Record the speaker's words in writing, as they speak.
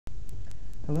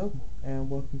Hello, and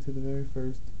welcome to the very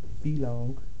first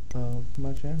vlog of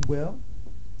my channel. Well,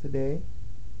 today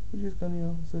we're just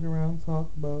gonna, sit around and talk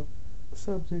about a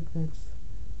subject that's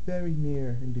very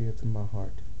near and dear to my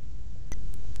heart,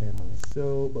 family.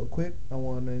 But quick, I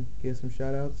want to give some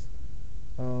shout outs.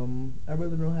 I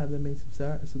really don't have that many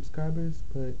subscribers,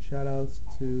 but shout outs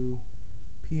to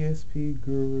PSP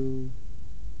Guru,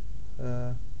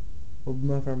 I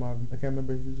can't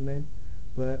remember his username,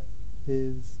 but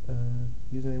his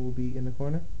username will be in the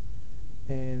corner.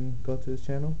 And go to his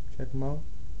channel, check him out.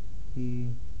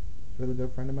 He's a really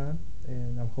good friend of mine,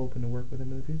 and I'm hoping to work with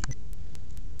him in the future.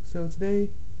 So today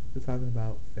we're talking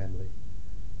about family,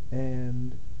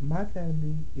 and my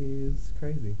family is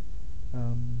crazy.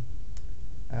 I'm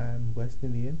West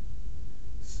Indian,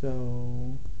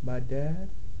 so my dad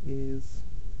is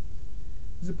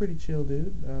he's a pretty chill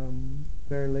dude,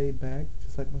 very laid back,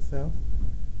 just like myself.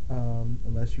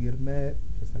 Unless you get him mad,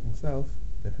 just like myself,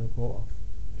 then he'll go off,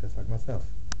 just like myself.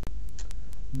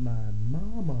 My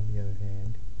mom, on the other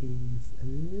hand, is a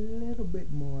little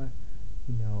bit more,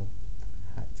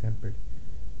 hot-tempered.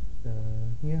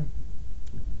 Yeah.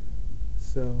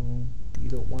 So, you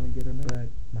don't want to get her mad.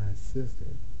 But my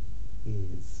sister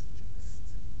is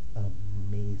just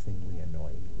amazingly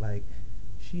annoying. Like,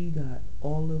 she got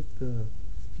all of the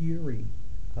fury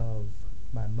of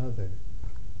my mother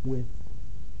with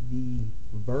the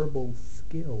verbal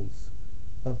skills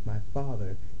of my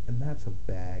father, and that's a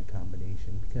bad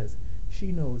combination because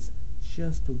she knows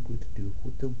just what to do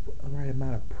with the right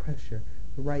amount of pressure,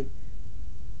 the right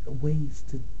ways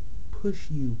to push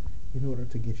you in order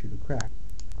to get you to crack,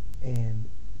 and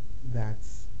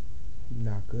that's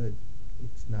not good.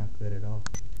 It's not good at all.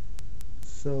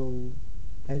 So,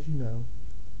 as you know,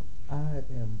 I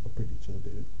am a pretty chill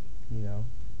dude.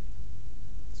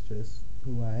 It's just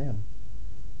who I am.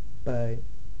 But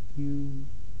you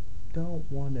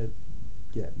don't want to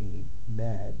get me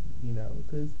mad,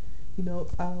 because,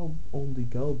 I'll only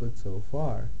go but so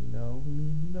far,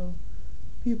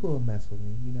 people will mess with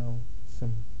me,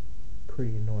 some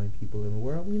pretty annoying people in the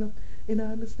world, and I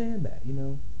understand that,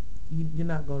 you're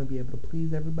not going to be able to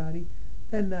please everybody,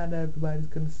 and not everybody's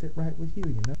going to sit right with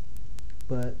you,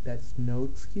 But that's no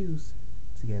excuse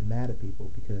to get mad at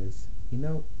people because,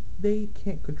 they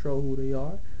can't control who they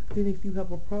are. Then if you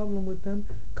have a problem with them,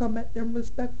 come at them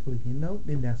respectfully,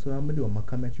 Then that's what I'm going to do. I'm going to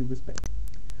come at you respectfully.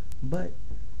 But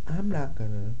I'm not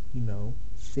going to,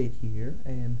 sit here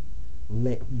and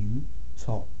let you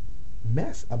talk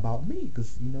mess about me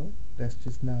because, that's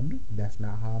just not me. That's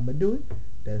not how I'm going to do it.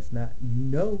 That's not,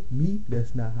 me.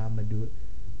 That's not how I'm going to do it.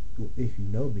 If you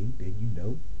know me,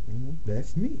 then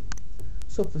that's me.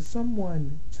 So for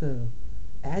someone to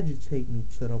agitate me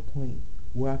to the point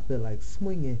where I feel like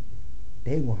swinging,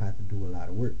 they gonna have to do a lot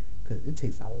of work because it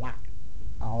takes a lot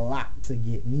to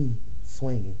get me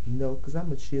swinging, because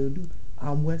I'm a chill dude.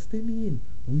 I'm West Indian.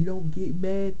 We don't get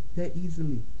mad that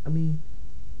easily. I mean,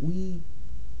 we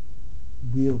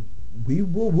will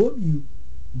whoop you,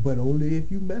 but only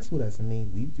if you mess with us. I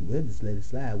mean, we'll just let it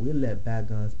slide. We'll let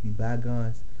bygones be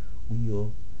bygones.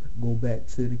 We'll go back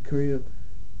to the crib,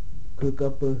 cook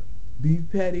up a beef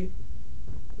patty,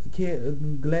 a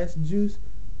glass of juice,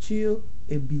 chill,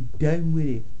 and be done with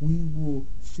it. We will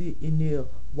sit in there,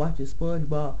 watch a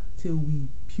SpongeBob till we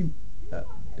puke. That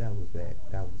was bad.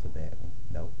 That was a bad one.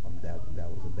 No, that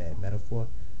was a bad metaphor.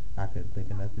 I couldn't think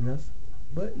of nothing else.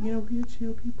 But, we're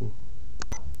chill people.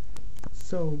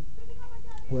 So,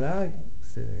 what I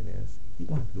said is, you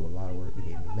gonna have to do a lot of work to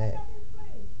get me mad.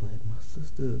 But my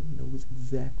sister knows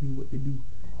exactly what to do.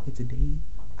 And today,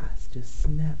 I just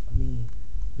snapped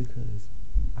because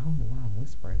I don't know why I'm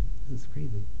whispering. This is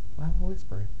crazy. Why am I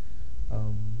whispering?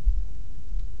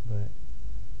 But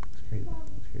it's crazy.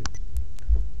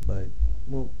 But,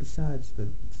 besides the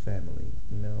family,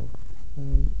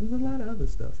 there's a lot of other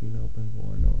stuff, been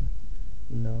going on.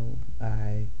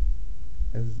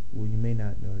 You may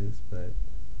not know this, but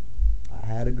I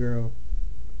had a girl.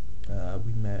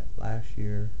 We met last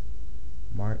year,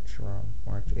 around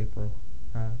March, April.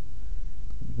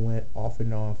 Went off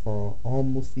and on for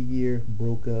almost a year,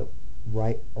 broke up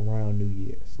right around New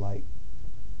Year's, like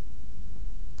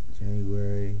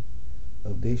January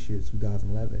of this year,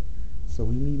 2011. So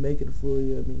we need to make it a full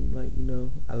year.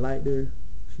 I liked her,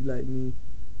 she liked me,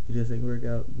 it just didn't work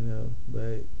out,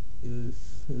 but it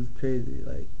was crazy,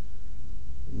 like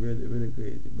really, really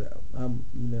crazy. But I'm,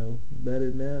 better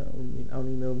now. I don't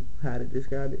even know how to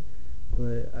describe it,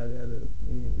 but I gotta,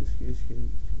 it's crazy.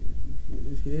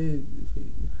 It's crazy.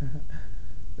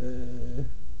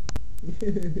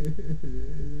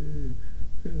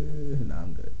 No,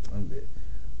 I'm good.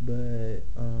 But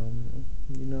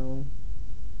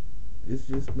it's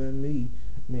just been me.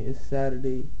 I mean, it's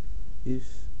Saturday.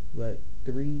 It's like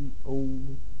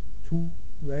 3:02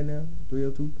 right now.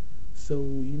 3:02. So I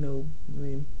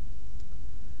mean,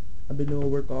 I've been doing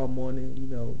work all morning.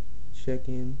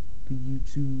 Checking the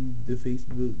YouTube, the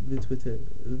Facebook, the Twitter.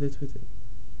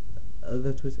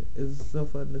 It's so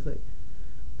fun to say.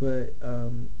 But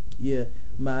yeah,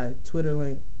 my Twitter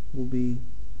link will be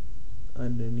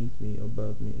underneath me,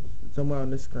 above me, somewhere on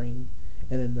the screen,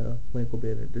 and then the link will be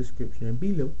in the description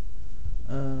below.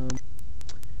 Um,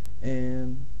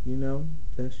 and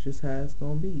that's just how it's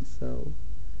gonna be. So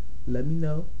let me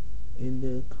know in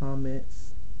the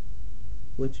comments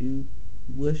what's the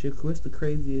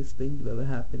craziest thing that ever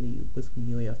happened to you between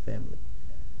you and your family,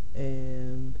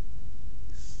 and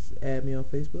add me on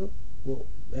Facebook. Well,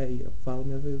 follow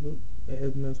me on Facebook,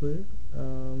 add me on Twitter,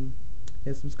 and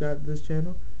subscribe to this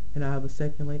channel. And I have a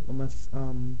second link on my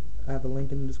I have a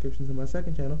link in the description to my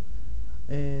second channel,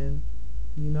 and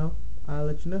I'll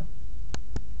let you know.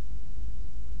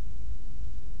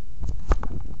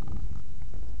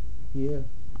 Yeah,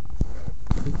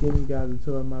 just giving you guys a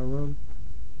tour of my room.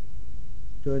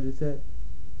 Georgia Tech,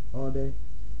 all day.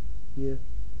 Yeah,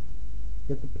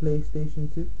 get the PlayStation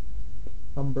 2.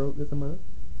 I'm broke as a mother.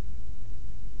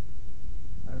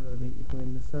 I really need to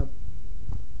clean this up.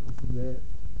 This is bad.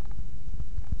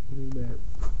 This is bad.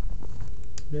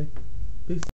 Okay.